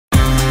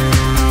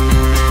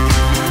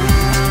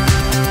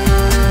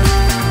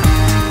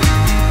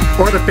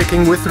Order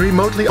picking with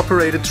remotely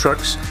operated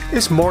trucks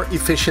is more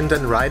efficient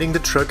than riding the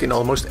truck in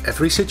almost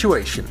every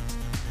situation.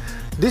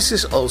 This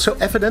is also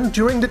evident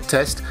during the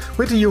test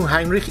with the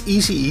Jungheinrich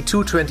ECE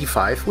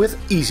 225 with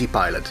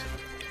easyPILOT.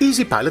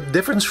 easyPILOT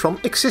differs from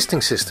existing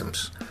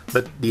systems,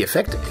 but the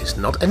effect is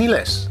not any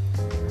less.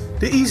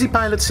 The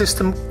easyPILOT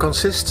system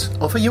consists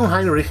of a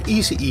Jungheinrich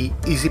ECE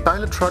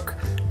easyPILOT truck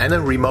and a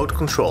remote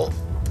control.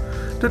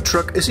 The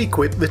truck is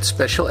equipped with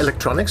special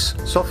electronics,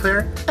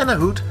 software and a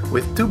hood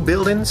with 2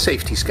 built-in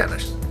safety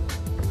scanners.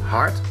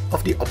 Heart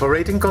of the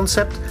operating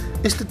concept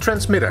is the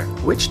transmitter,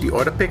 which the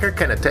order picker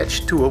can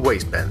attach to a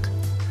waistband.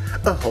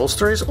 A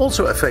holster is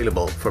also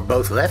available for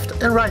both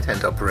left and right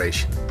hand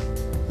operation.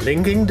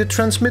 Linking the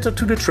transmitter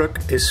to the truck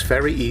is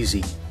very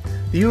easy.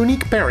 The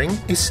unique pairing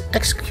is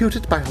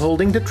executed by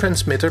holding the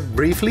transmitter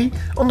briefly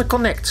on the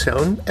connect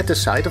zone at the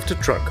side of the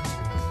truck.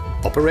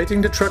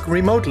 Operating the truck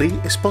remotely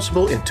is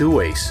possible in 2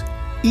 ways.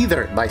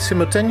 Either by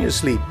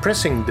simultaneously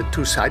pressing the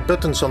 2 side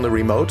buttons on the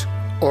remote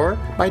or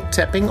by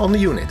tapping on the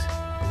unit.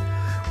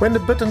 When the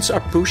buttons are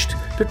pushed,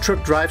 the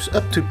truck drives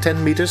up to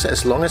 10 meters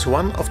as long as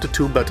one of the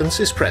 2 buttons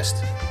is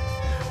pressed.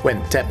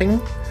 When tapping,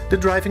 the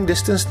driving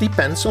distance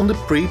depends on the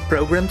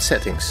pre-programmed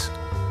settings.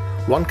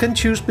 One can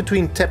choose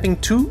between tapping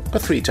 2 or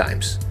 3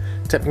 times.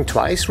 Tapping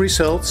twice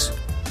results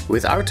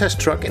with our test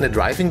truck in a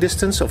driving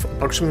distance of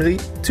approximately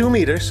 2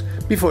 meters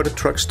before the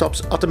truck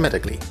stops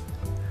automatically.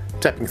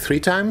 Tapping 3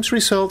 times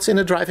results in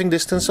a driving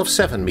distance of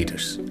 7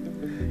 meters.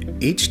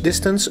 Each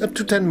distance up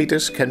to 10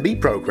 meters can be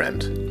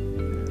programmed.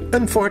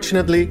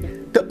 Unfortunately,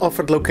 the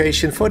offered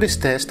location for this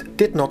test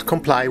did not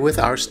comply with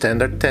our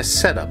standard test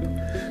setup,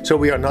 so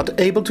we are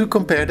not able to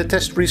compare the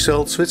test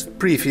results with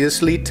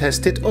previously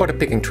tested order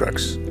picking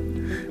trucks.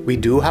 We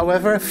do,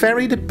 however,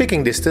 vary the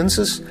picking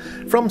distances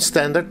from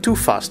standard to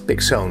fast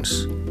pick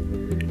zones.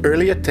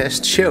 Earlier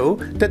tests show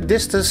that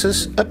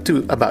distances up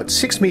to about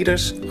 6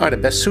 meters are the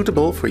best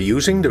suitable for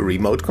using the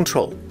remote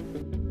control.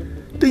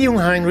 The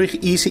Jungheinrich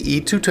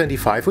ECE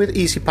 225 with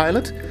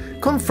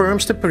easyPILOT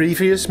confirms the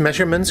previous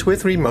measurements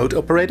with remote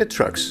operated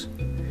trucks.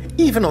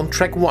 Even on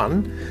track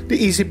 1, the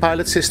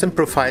easyPILOT system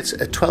provides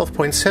a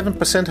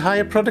 12.7%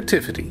 higher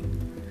productivity.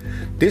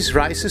 This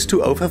rises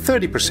to over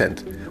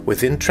 30%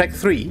 within track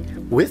 3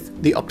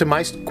 with the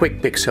optimized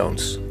quick pick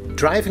zones.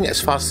 Driving as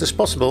fast as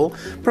possible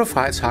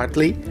provides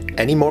hardly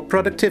any more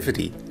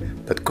productivity,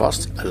 but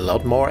costs a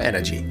lot more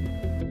energy.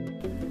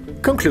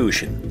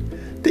 Conclusion: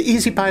 the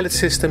easyPILOT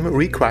system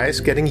requires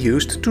getting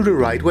used to the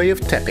right way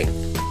of tapping.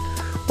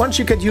 Once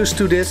you get used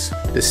to this,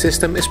 the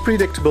system is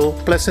predictable,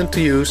 pleasant to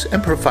use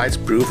and provides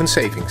proven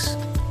savings.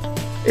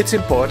 It's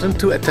important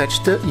to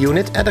attach the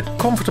unit at a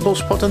comfortable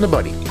spot on the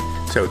body,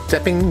 so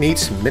tapping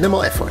needs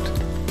minimal effort.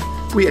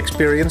 We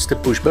experience the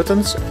push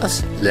buttons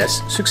as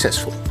less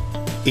successful.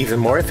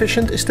 Even more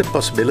efficient is the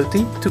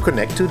possibility to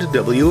connect to the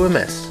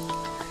WMS.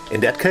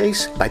 In that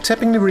case, by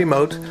tapping the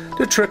remote,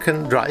 the truck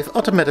can drive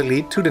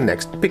automatically to the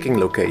next picking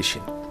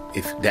location,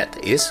 if that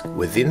is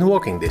within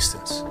walking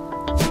distance.